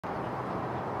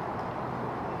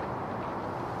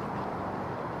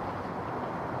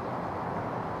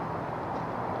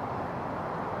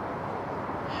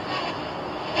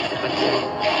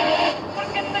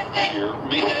here.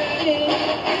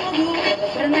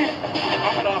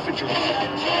 I'm an officer.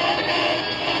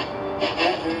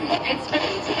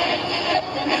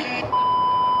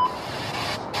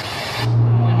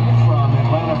 From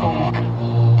Atlanta.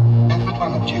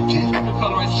 Unobjective. The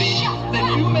color I see that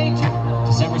you made.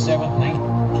 December 7th, 9th.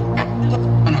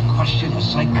 And a question of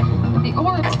cycle. The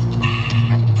orb.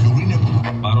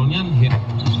 Baronyan here.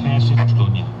 Fashion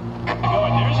Donya.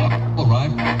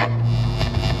 Arrive.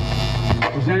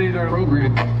 Presenting our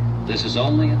program. This is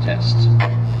only a test.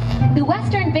 The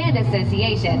Western Band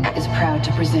Association is proud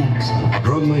to present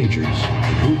Drum Majors,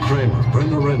 Lou Kramer,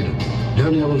 Brenda Rendon,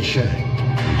 Danielle Shang,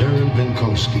 and Darren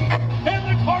Binkowski. And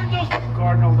the Cardinal.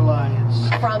 Cardinal Alliance.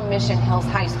 from Mission Hills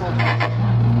High School.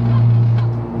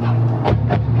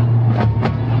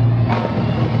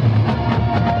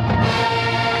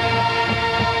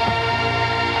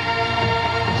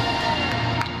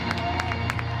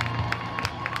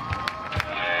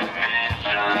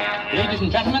 Ladies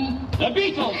and gentlemen, the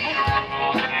Beatles.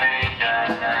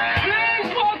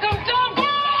 Please welcome Tom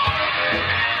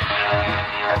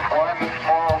One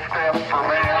small step for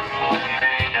man.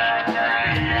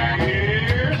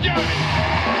 Here's Johnny.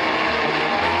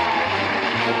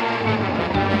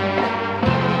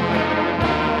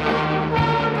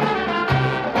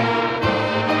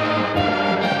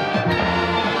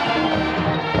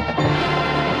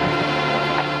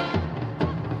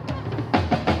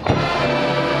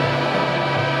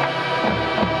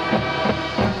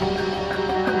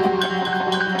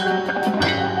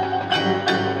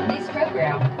 This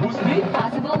program Who's me? is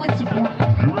possible with support.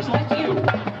 Viewers like you.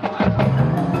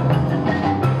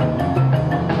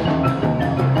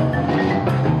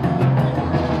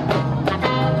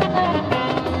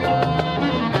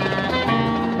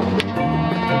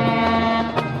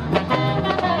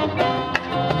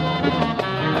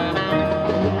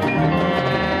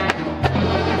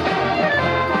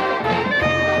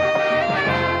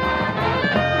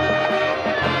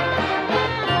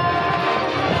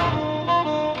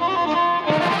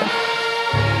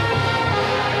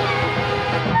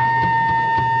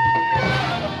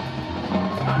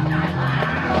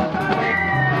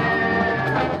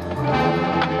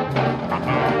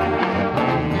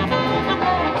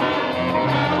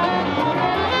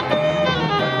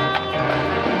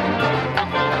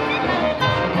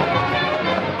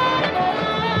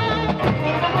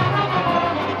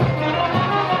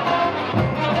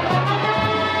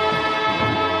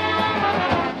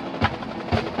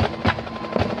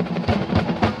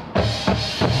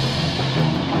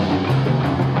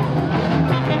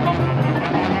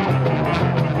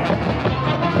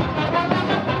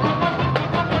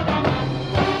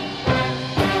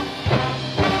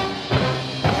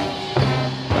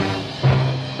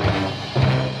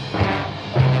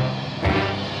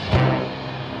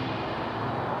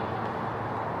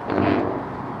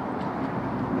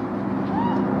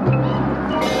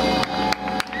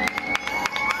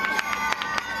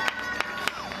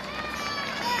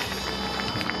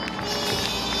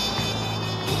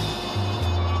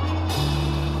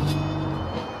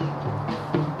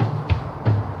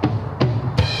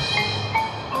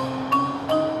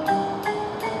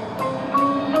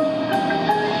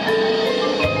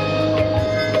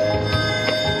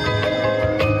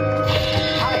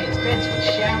 Hi, it's Vince with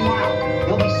Sham Wow.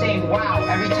 You'll be saying wow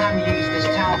every time you use this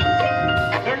towel.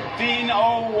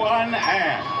 1301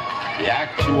 and the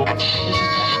actual. This is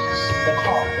the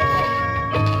car.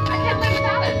 I can't live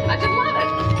without it. I just love it.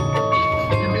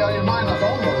 You'll be out of your mind like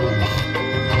all of them.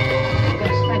 You're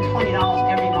gonna spend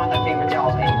 $20 every month on paper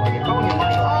towels anyway. You're throwing your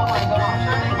money. Oh my gosh, I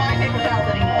don't buy paper towels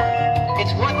anymore.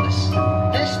 It's worthless.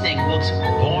 This thing looks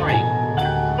boring.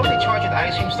 What do they charge at the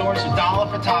ice cream stores? $1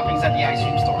 for toppings at the ice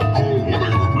cream store. Call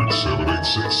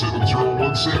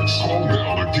 1-800-786-7016. Call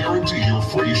now to guarantee your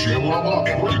free ShamWow.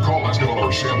 And when you call, ask about our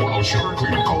ShamWow shower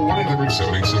cleaner. Call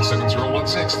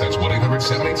 1-800-786-7016. That's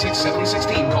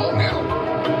 1-800-786-7016. Call now.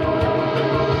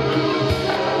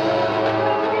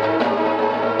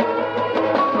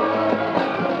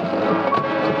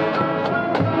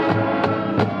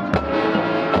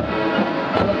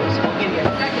 We'll give you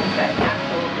a second set.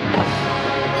 Absolutely.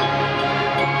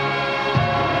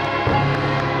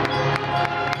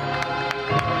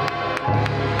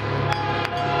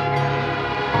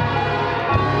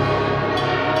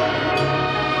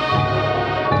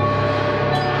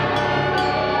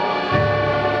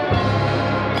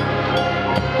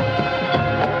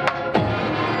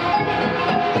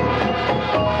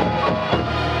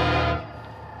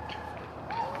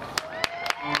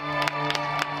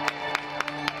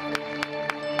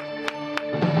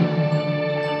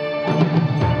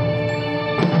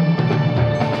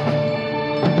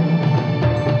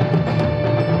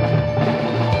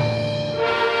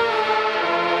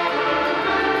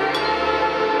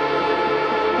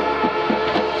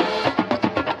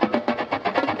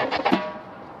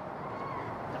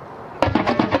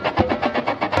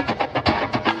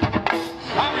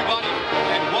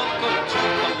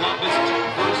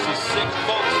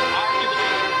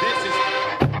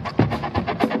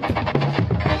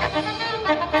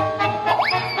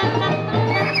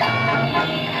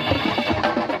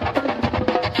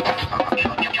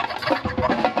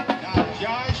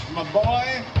 my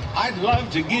boy, I'd love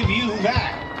to give you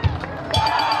that.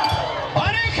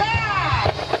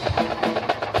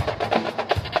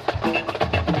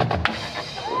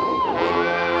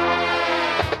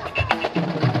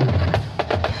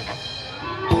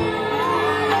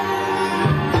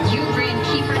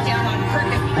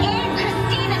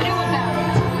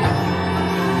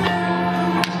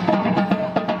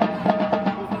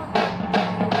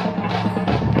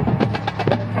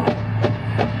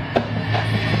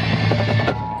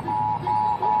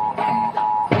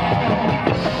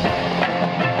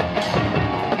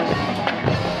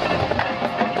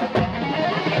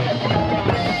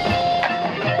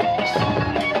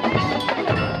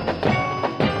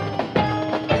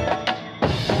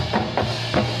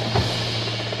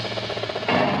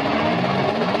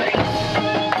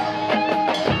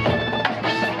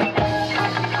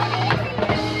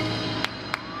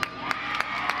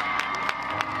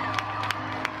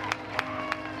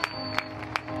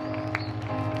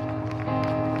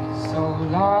 So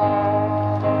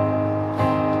long,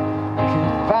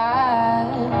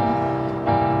 goodbye.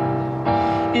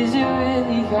 Is it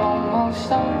really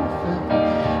almost over?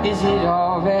 Is it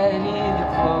already the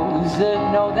closer?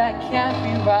 No, that can't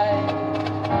be right.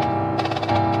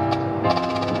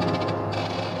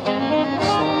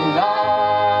 So long,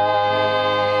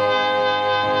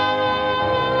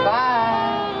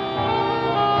 bye.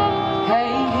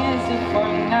 Hey, here's a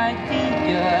fun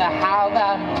idea. How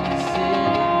about we sit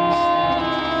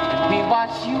and we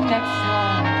watch you next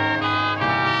time?